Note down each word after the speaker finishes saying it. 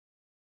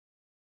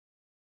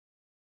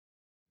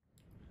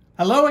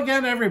Hello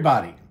again,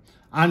 everybody.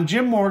 I'm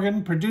Jim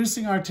Morgan,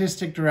 producing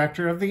artistic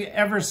director of the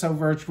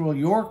ever-so-virtual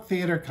York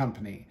Theatre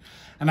Company,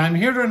 and I'm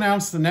here to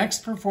announce the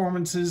next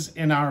performances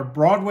in our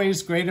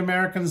Broadway's Great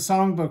American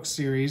Songbook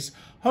series,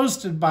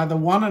 hosted by the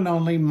one and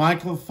only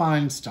Michael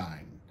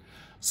Feinstein.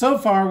 So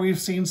far, we've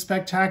seen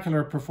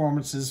spectacular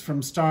performances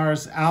from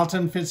stars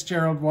Alton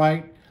Fitzgerald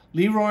White,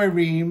 Leroy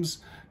Reams,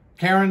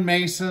 Karen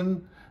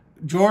Mason,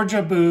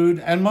 Georgia Bood,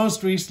 and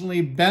most recently,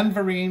 Ben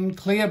Vereen,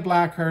 Clea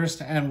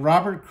Blackhurst, and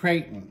Robert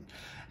Creighton.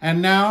 And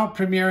now,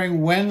 premiering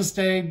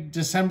Wednesday,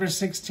 December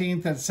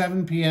 16th at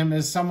 7 p.m.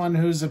 is someone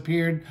who's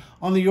appeared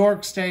on the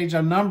York stage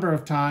a number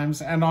of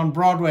times and on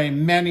Broadway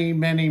many,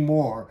 many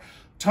more.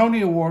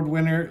 Tony Award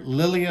winner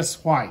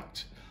Lillias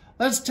White.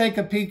 Let's take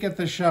a peek at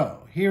the show.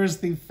 Here is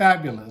the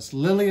fabulous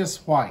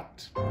Lillias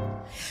White.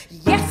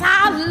 Yes,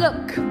 I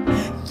look.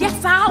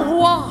 Yes, I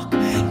walk.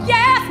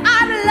 Yes,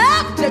 I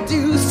love to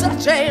do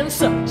such and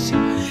such.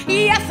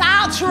 Yes,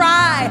 I'll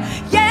try.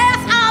 Yes,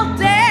 I'll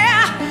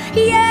dare.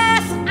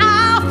 Yes,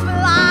 I'll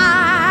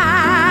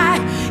fly.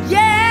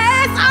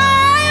 Yes,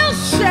 I'll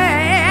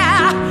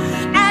share.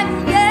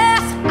 And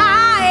yes,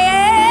 I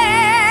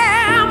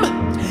am.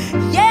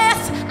 Yes,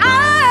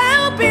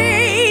 I'll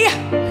be.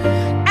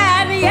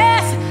 And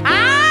yes,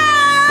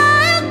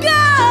 I'll go.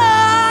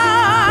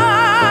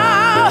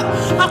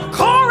 A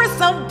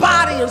chorus of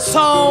body and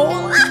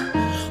soul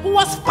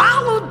was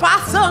followed by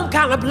some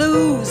kind of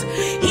blues.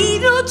 He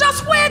knew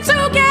just where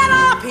to get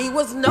up. He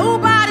was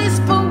nobody's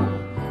fool.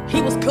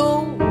 He was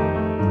cool.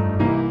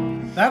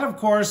 That, of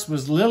course,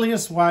 was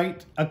Lillias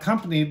White,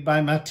 accompanied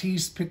by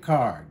Matisse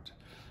Picard.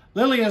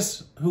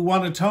 Lillias, who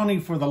won a Tony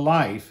for The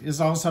Life, is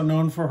also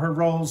known for her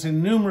roles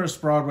in numerous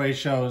Broadway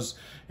shows,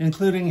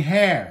 including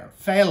Hair,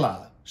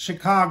 Fela,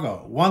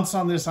 Chicago, Once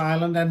on This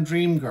Island, and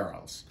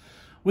Dreamgirls.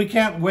 We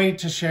can't wait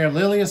to share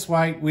Lillias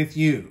White with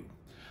you.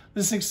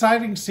 This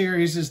exciting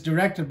series is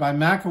directed by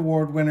MAC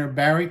Award winner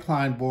Barry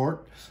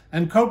Kleinbort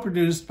and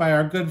co-produced by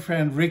our good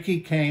friend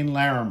Ricky Kane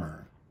Larimer.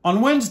 On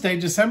Wednesday,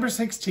 December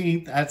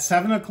 16th at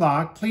 7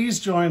 o'clock, please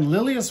join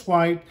Lillias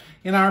White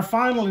in our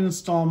final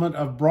installment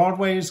of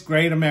Broadway's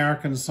Great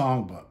American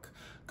Songbook.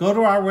 Go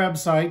to our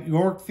website,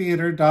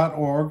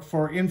 yorktheatre.org,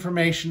 for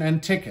information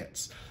and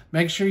tickets.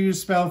 Make sure you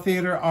spell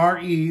theater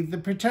R-E the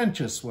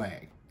pretentious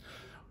way.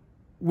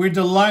 We're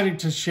delighted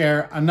to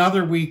share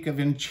another week of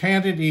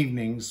enchanted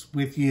evenings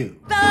with you.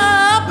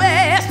 The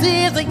best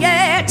is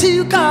yet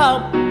to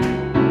come.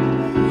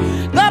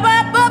 The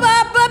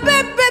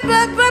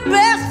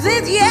best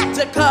is yet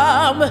to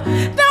come.